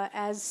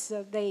as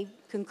they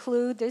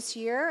conclude this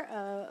year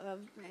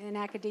in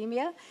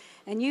academia.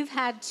 And you've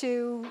had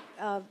to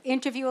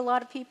interview a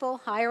lot of people,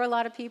 hire a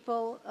lot of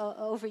people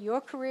over your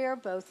career,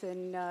 both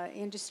in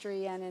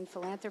industry and in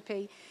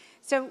philanthropy.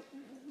 So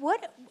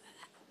what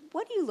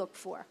do you look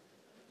for?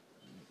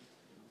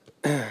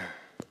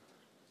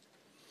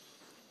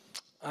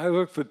 I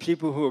look for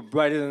people who are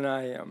brighter than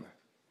I am.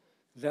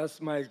 That's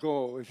my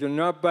goal. If you're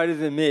not brighter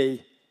than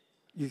me,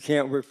 you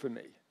can't work for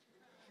me.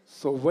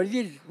 So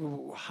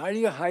how do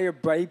you hire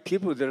bright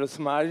people that are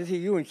smarter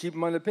than you and keep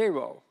them on the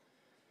payroll?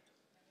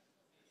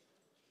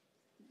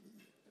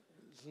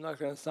 It's not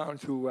going to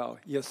sound too well.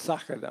 You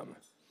sucker them.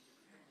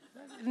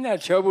 Isn't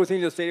that a terrible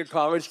thing to say to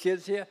college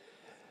kids here?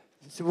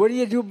 So what do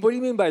you do? What do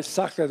you mean by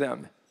sucker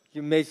them?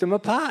 You make them a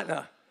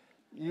partner.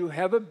 You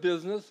have a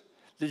business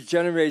that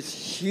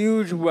generates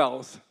huge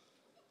wealth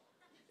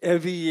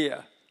every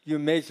year. You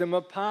make them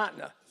a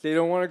partner. They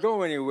don't want to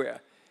go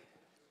anywhere.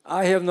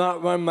 I have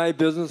not run my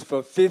business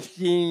for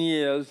 15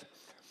 years,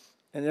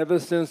 and ever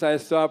since I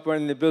stopped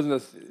running the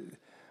business,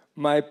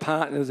 my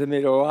partners have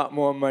made a lot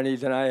more money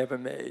than I ever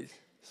made.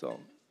 So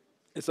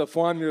it's a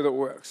formula that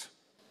works.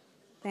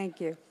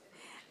 Thank you.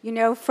 You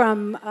know,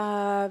 from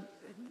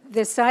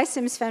the Sy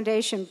Syms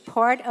Foundation,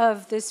 part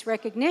of this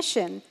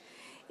recognition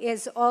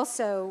is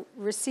also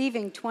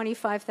receiving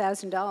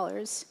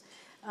 $25,000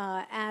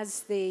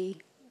 as the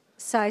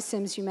Sy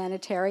Syms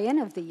Humanitarian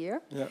of the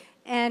Year. Yep.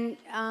 And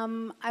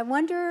I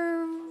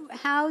wonder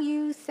how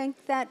you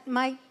think that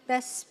might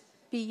best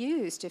be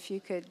used, if you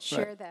could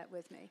share that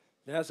with me.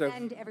 That's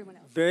and everyone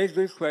else. Very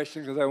good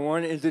question, because I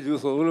want to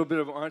introduce a little bit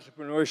of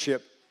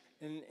entrepreneurship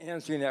in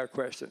answering that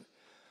question.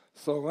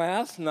 So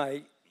last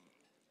night,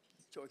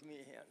 give me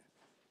a hand.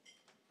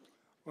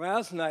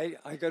 Last night,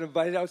 I got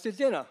invited out to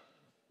dinner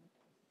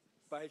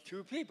by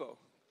two people.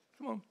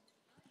 Come on.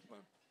 Come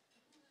on.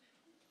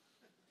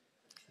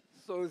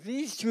 So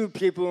these two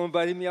people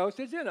invited me out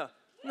to dinner.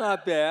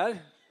 Not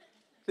bad.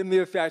 The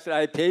mere fact that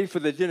I paid for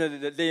the dinner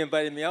that they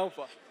invited me out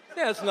for,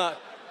 that's not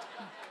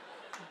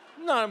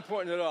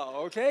important at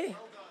all, okay?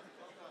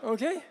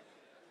 Okay?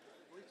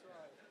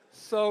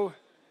 So,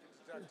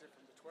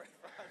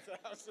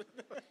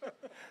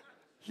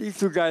 these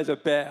two guys are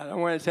bad. I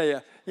want to tell you,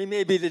 he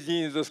may be the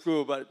dean of the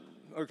school, but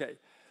okay.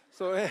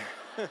 So,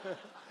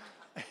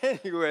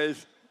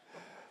 anyways,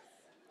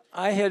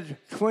 I had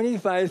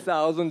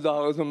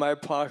 $25,000 in my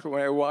pocket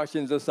when I walked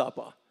into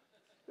supper,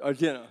 or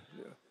dinner,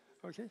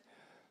 okay?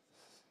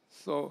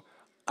 So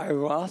I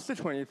lost the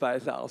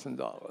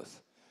 $25,000.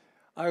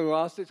 I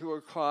lost it to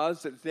a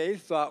cause that they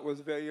thought was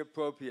very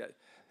appropriate.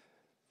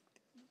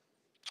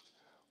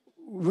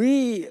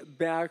 We,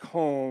 back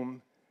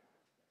home,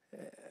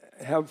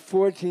 have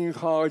 14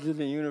 colleges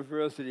and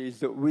universities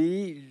that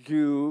we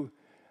do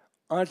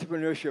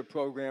entrepreneurship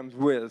programs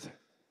with.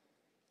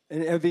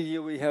 And every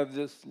year we have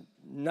this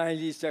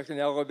 90-second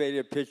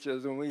elevator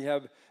pictures, and we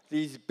have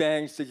these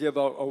banks to give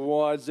out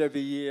awards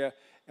every year,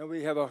 and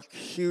we have a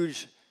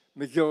huge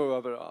McGill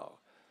of it all.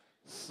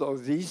 So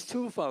these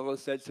two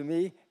fellows said to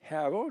me,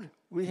 Harold,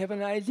 we have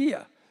an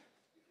idea.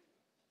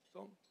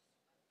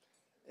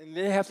 And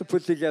they have to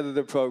put together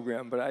the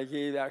program, but I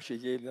actually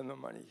gave them the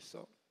money.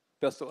 So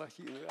best of luck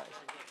to you guys.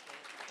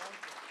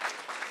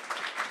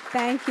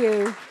 Thank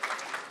you.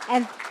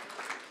 And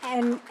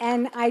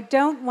I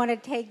don't want to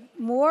take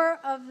more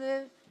of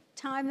the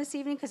time this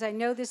evening because I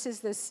know this is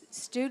the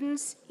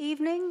students'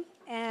 evening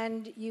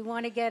and you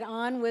want to get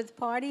on with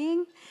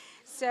partying.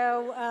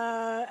 So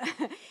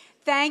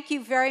thank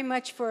you very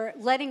much for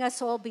letting us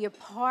all be a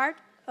part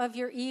of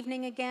your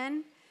evening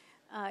again.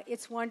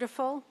 It's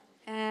wonderful.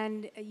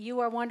 And you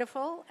are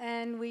wonderful,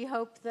 and we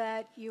hope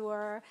that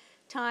your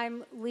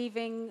time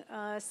leaving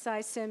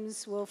Sy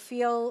Syms will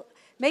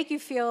make you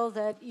feel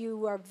that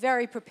you are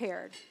very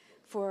prepared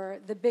for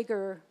the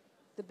bigger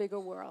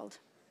world.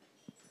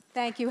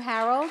 Thank you,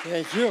 Harold.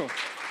 Thank you.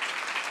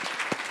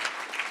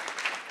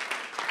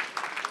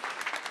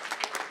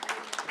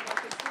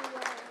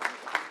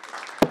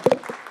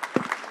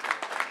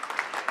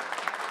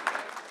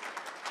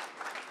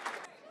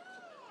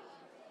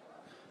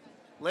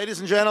 Ladies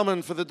and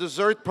gentlemen, for the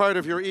dessert part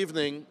of your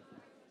evening,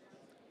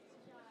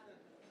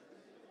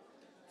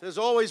 there's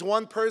always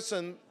one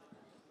person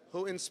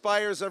who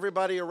inspires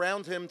everybody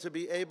around him to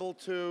be able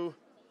to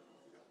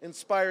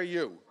inspire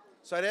you.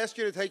 So I'd ask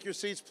you to take your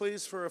seats,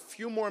 please, for a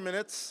few more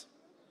minutes,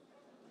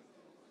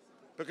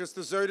 because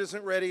dessert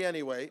isn't ready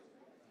anyway.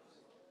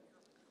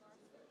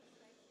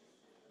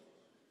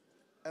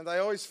 And I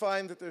always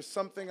find that there's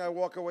something I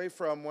walk away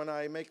from when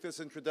I make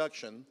this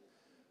introduction.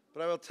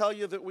 But I will tell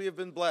you that we have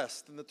been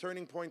blessed. And the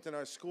turning point in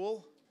our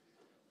school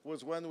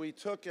was when we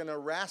took an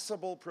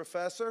irascible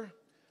professor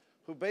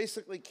who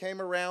basically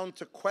came around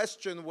to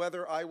question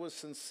whether I was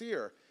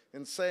sincere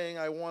in saying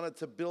I wanted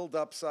to build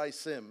up Sy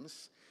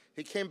Syms.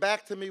 He came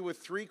back to me with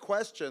 3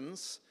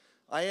 questions.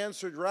 I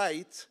answered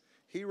right.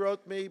 He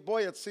wrote me,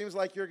 boy, it seems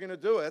like you're going to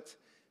do it.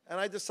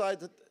 And I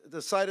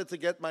decided to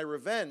get my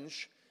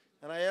revenge,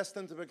 and I asked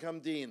him to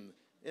become dean.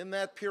 In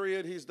that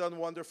period, he's done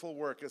wonderful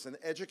work as an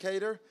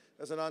educator,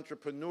 as an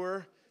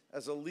entrepreneur,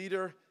 as a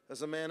leader,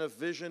 as a man of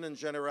vision and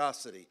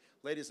generosity.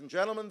 Ladies and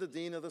gentlemen, the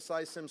Dean of the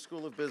Sy Syms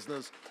School of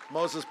Business,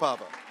 Moses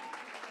Pava.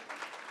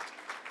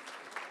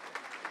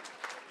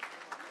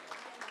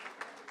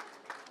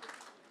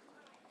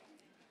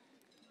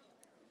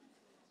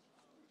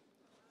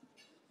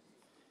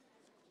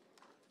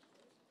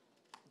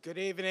 Good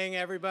evening,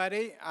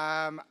 everybody.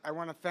 I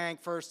want to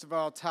thank, first of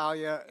all,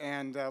 Talia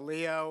and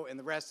Leo and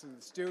the rest of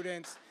the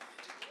students.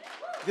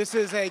 This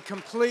is a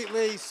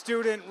completely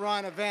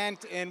student-run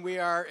event, and we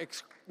are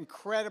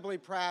incredibly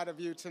proud of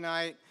you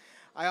tonight.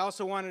 I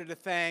also wanted to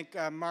thank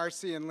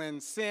Marcy and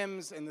Lynn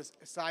Sims and the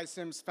Sy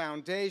Syms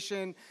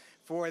Foundation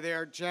for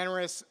their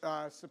generous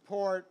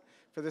support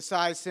for the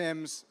Sy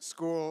Syms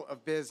School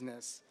of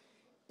Business.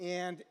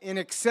 And in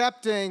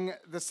accepting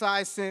the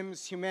Sy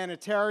Syms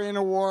Humanitarian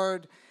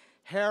Award,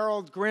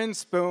 Harold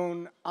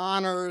Grinspoon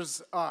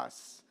honors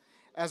us.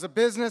 As a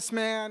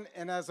businessman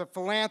and as a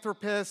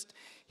philanthropist,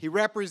 he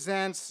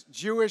represents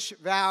Jewish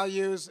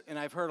values, and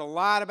I've heard a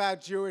lot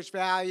about Jewish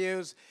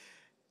values.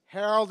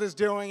 Harold is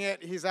doing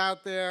it. He's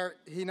out there.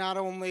 He not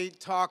only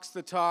talks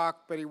the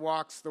talk, but he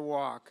walks the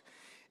walk.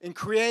 In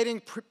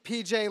creating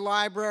PJ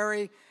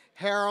Library,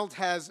 Harold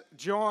has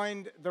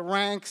joined the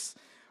ranks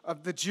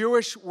of the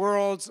Jewish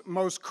world's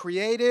most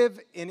creative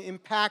and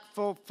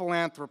impactful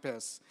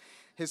philanthropists.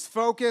 His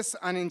focus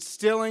on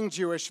instilling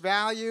Jewish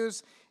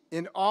values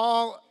in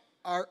all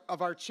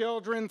of our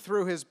children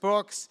through his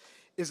books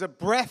is a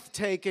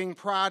breathtaking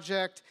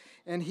project,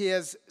 and he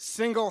has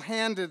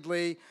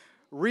single-handedly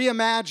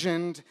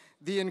reimagined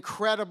the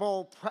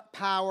incredible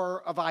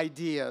power of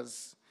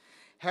ideas.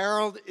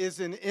 Harold is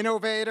an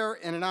innovator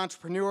and an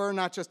entrepreneur,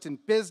 not just in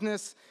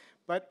business,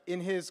 but in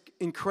his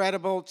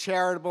incredible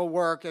charitable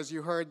work, as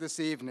you heard this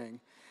evening.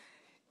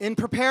 In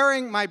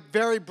preparing my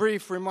very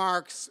brief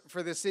remarks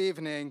for this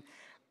evening,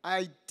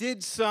 I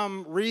did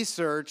some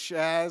research,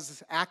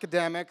 as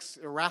academics,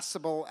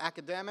 irascible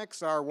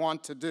academics are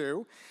wont to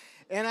do,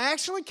 and I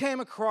actually came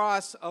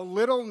across a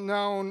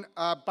little-known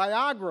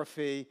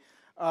biography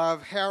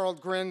of Harold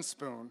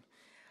Grinspoon.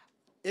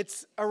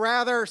 It's a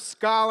rather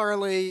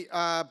scholarly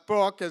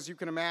book, as you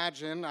can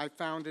imagine. I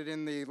found it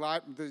in the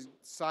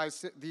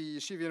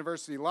Yeshiva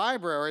University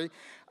Library.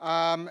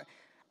 But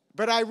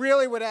I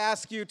really would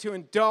ask you to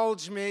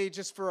indulge me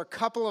just for a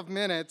couple of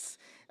minutes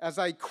as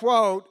I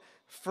quote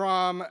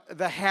from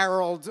the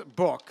Harold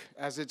book,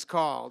 as it's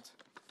called.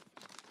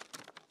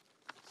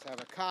 Let's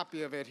have a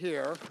copy of it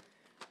here.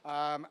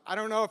 I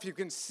don't know if you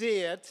can see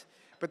it,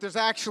 but there's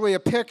actually a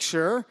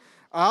picture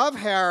of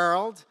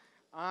Harold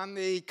on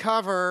the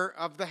cover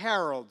of the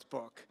Harold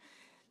book.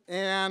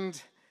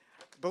 And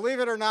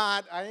believe it or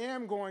not, I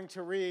am going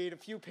to read a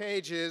few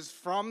pages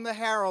from the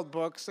Harold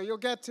book so you'll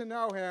get to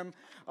know him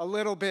a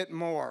little bit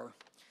more.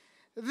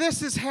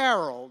 This is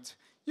Harold.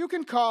 You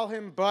can call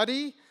him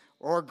Buddy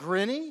or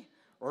Grinny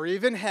or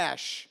even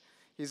Hesh.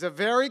 He's a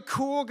very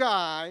cool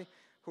guy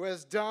who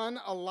has done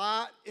a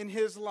lot in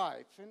his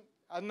life. And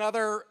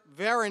another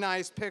very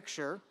nice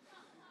picture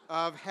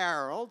of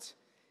Harold.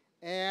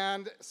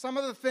 And some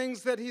of the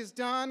things that he's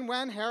done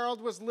when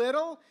Harold was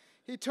little,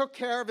 he took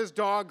care of his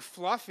dog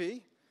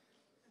Fluffy.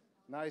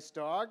 Nice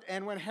dog.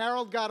 And when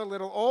Harold got a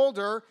little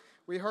older,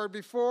 we heard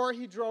before,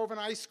 he drove an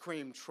ice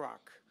cream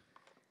truck.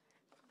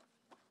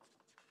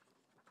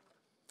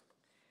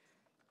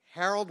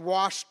 Harold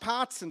washed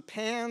pots and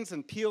pans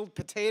and peeled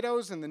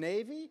potatoes in the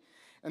Navy.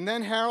 And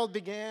then Harold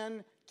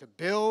began to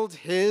build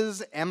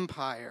his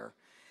empire.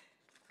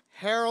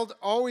 Harold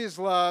always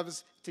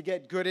loves to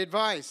get good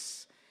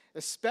advice,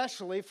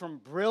 especially from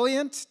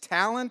brilliant,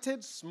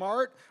 talented,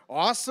 smart,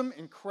 awesome,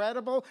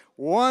 incredible,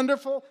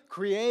 wonderful,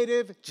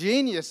 creative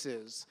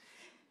geniuses.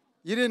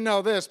 You didn't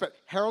know this, but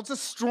Harold's a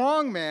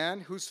strong man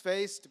who's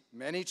faced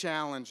many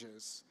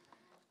challenges.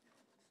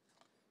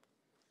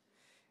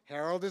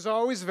 Harold is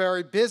always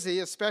very busy,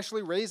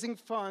 especially raising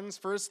funds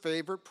for his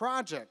favorite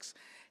projects.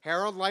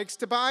 Harold likes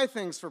to buy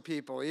things for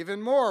people,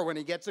 even more when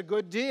he gets a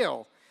good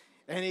deal.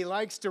 And he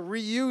likes to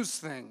reuse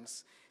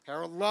things.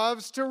 Harold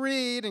loves to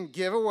read and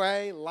give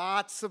away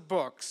lots of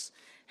books.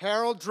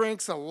 Harold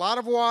drinks a lot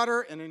of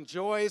water and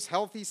enjoys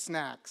healthy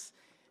snacks.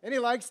 And he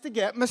likes to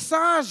get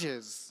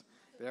massages.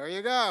 There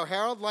you go.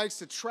 Harold likes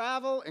to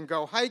travel and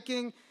go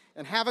hiking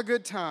and have a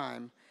good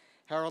time.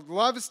 Harold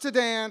loves to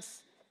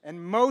dance,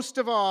 and most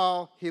of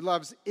all, he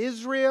loves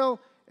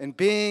Israel and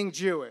being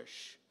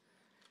Jewish.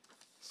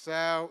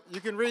 So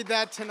you can read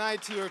that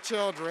tonight to your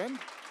children.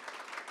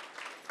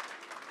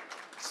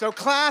 So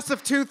class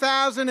of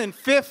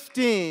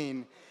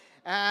 2015,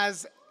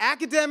 as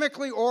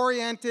academically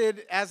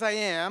oriented as I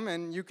am,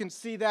 and you can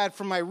see that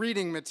from my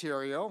reading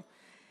material,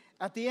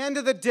 at the end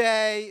of the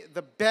day,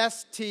 the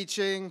best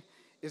teaching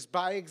is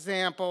by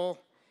example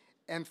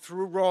and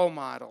through role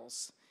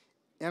models.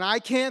 And I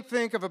can't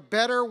think of a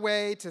better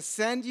way to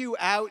send you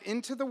out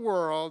into the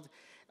world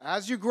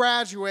as you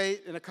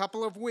graduate in a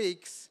couple of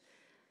weeks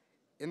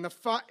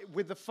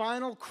with the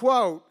final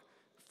quote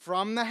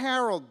from the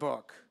Harold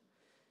book.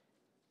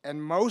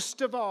 And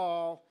most of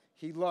all,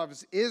 he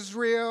loves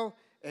Israel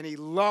and he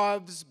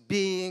loves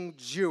being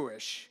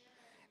Jewish.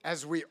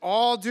 As we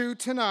all do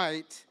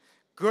tonight,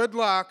 good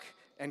luck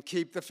and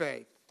keep the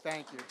faith.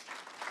 Thank you.